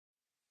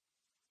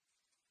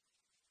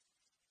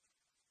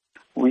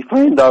We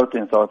find out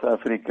in South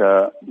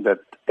Africa that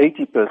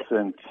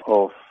 80%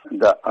 of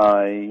the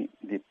eye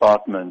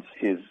departments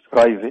is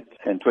private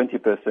and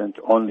 20%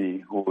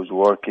 only who's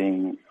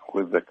working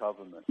with the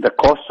government. The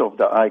cost of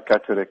the eye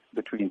cataract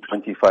between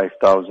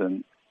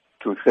 25,000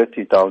 to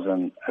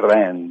 30,000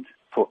 rand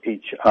for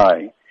each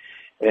eye.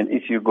 And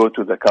if you go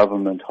to the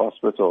government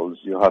hospitals,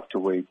 you have to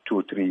wait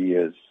 2-3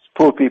 years.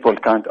 Poor people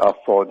can't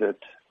afford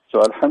it.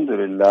 So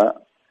alhamdulillah,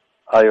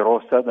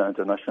 IROSA, the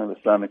International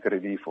Islamic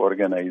Relief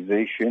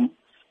Organization,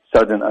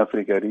 Southern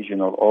Africa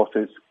Regional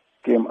Office,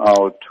 came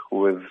out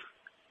with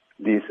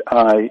this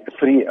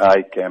free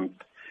eye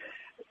camp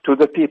to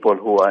the people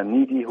who are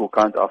needy, who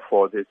can't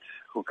afford it,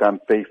 who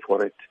can't pay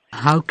for it.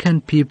 How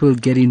can people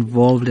get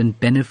involved and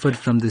benefit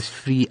from this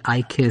free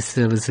eye care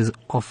services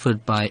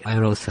offered by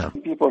IROSA?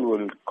 People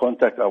will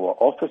contact our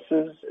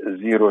offices,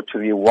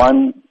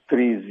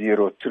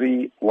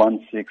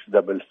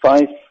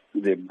 031-303-1655,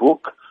 they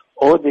book,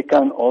 or they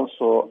can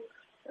also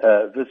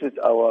visit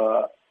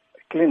our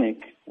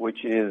clinic,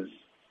 which is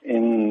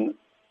in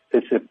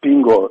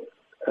Isipingo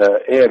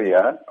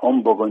area,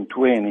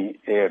 Ombogontweni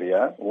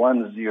area,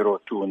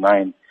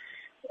 1029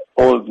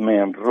 Old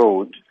Main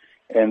Road.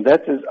 And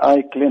that is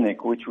eye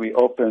clinic, which we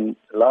opened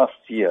last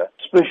year,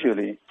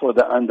 especially for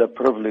the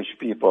underprivileged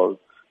people,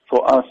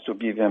 for us to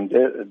give them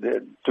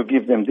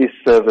these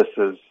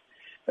services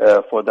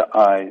for the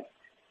eyes.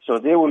 So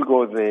they will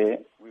go there,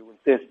 we will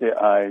test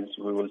their eyes,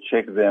 we will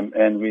check them,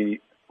 and we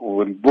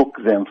will book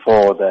them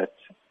for that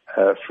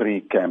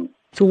free camp.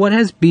 So what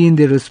has been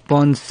the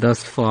response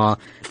thus far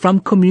from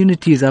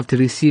communities after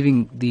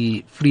receiving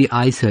the free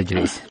eye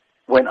surgeries?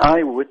 When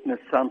I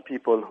witnessed some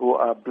people who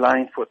are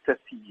blind for 30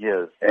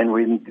 years, and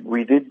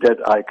we did that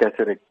eye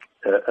cataract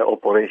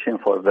operation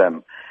for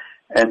them,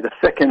 and the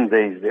second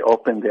day they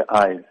opened their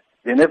eyes,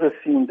 they never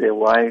seen their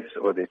wives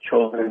or their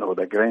children or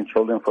their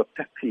grandchildren for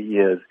 30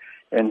 years,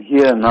 and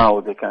here now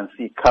they can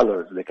see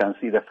colors, they can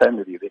see the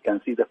family, they can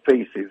see the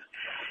faces.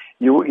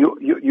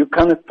 You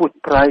cannot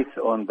put price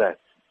on that.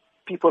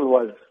 People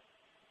was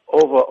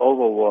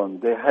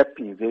overwhelmed. They're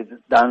happy. They're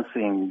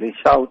dancing. They're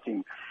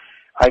shouting.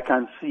 I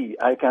can see.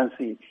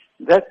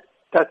 That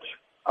touch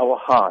our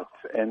heart,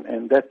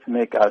 and that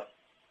make us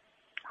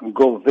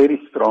go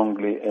very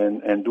strongly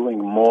and doing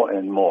more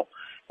and more.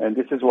 And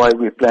this is why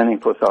we're planning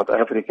for South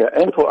Africa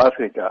and for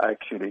Africa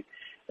actually.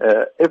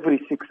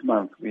 Every 6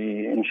 months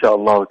we,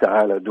 inshallah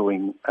ta'ala,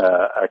 doing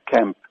a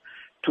camp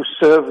to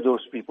serve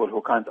those people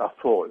who can't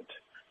afford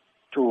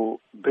to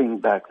bring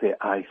back their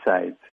eyesight.